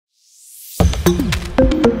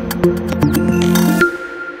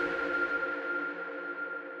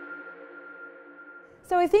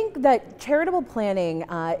So I think that charitable planning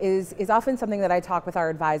is often something that I talk with our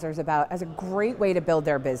advisors about as a great way to build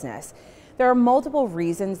their business. There are multiple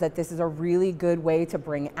reasons that this is a really good way to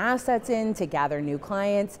bring assets in, to gather new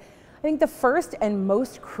clients. I think the first and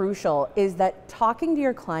most crucial is that talking to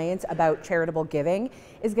your clients about charitable giving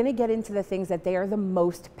is going to get into the things that they are the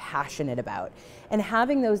most passionate about. And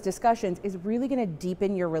having those discussions is really going to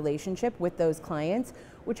deepen your relationship with those clients,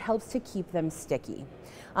 which helps to keep them sticky.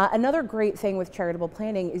 Another great thing with charitable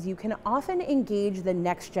planning is you can often engage the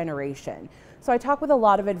next generation. So I talk with a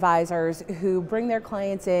lot of advisors who bring their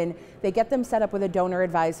clients in, they get them set up with a donor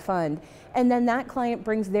advised fund, and then that client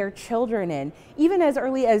brings their children in, even as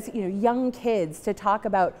early as young kids, to talk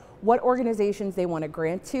about what organizations they want to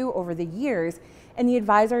grant to over the years, and the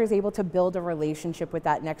advisor is able to build a relationship with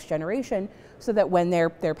that next generation so that when their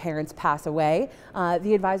parents pass away,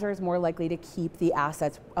 the advisor is more likely to keep the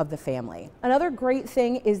assets of the family. Another great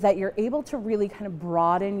thing is that you're able to really kind of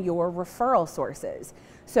broaden your referral sources.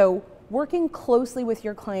 So working closely with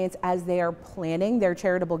your clients as they are planning their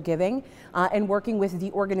charitable giving and working with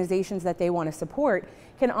the organizations that they want to support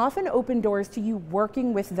can often open doors to you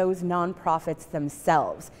working with those nonprofits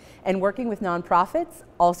themselves. And working with nonprofits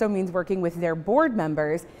also means working with their board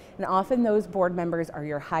members, and often those board members are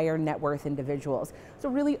your higher net worth individuals. So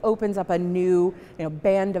it really opens up a new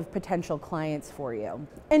band of potential clients for you.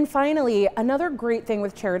 And finally, another great thing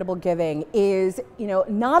with charitable giving is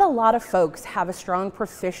not a lot of folks have a strong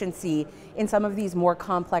proficiency in some of these more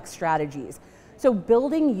complex strategies. So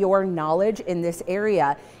building your knowledge in this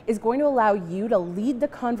area is going to allow you to lead the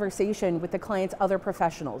conversation with the client's other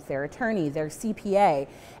professionals, their attorney, their CPA,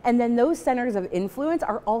 and then those centers of influence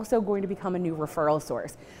are also going to become a new referral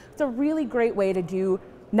source. It's a really great way to do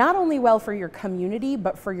not only well for your community,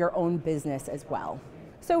 but for your own business as well.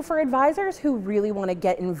 So for advisors who really want to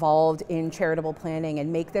get involved in charitable planning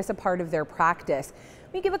and make this a part of their practice,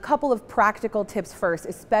 let me give a couple of practical tips first,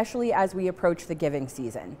 especially as we approach the giving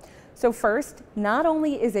season. So first, not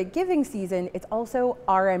only is it giving season, it's also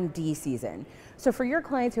RMD season. So for your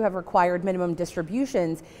clients who have required minimum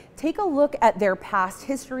distributions, take a look at their past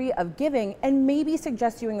history of giving and maybe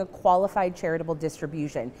suggest doing a qualified charitable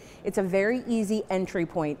distribution. It's a very easy entry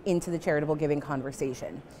point into the charitable giving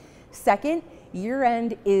conversation. Second,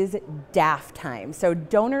 year-end is DAF time. So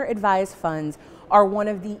donor advised funds are one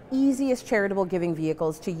of the easiest charitable giving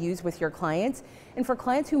vehicles to use with your clients. And for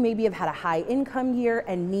clients who maybe have had a high income year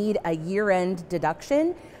and need a year-end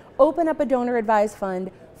deduction, open up a donor advised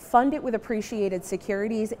fund, fund it with appreciated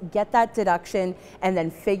securities, get that deduction, and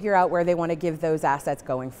then figure out where they want to give those assets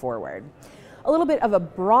going forward. A little bit of a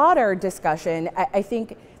broader discussion, I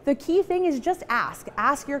think the key thing is just ask.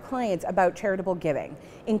 Ask your clients about charitable giving.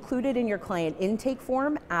 Include it in your client intake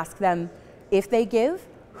form. Ask them if they give,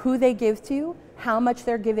 who they give to, how much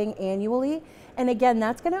they're giving annually. And again,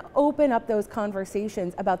 that's going to open up those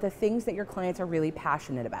conversations about the things that your clients are really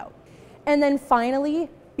passionate about. And then finally,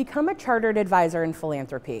 become a chartered advisor in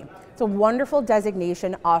philanthropy. It's a wonderful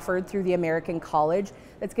designation offered through the American College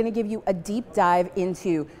that's going to give you a deep dive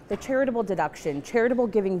into the charitable deduction, charitable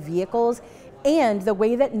giving vehicles, and the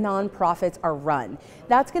way that nonprofits are run.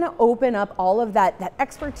 That's going to open up all of that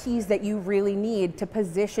expertise that you really need to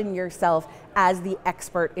position yourself as the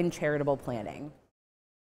expert in charitable planning.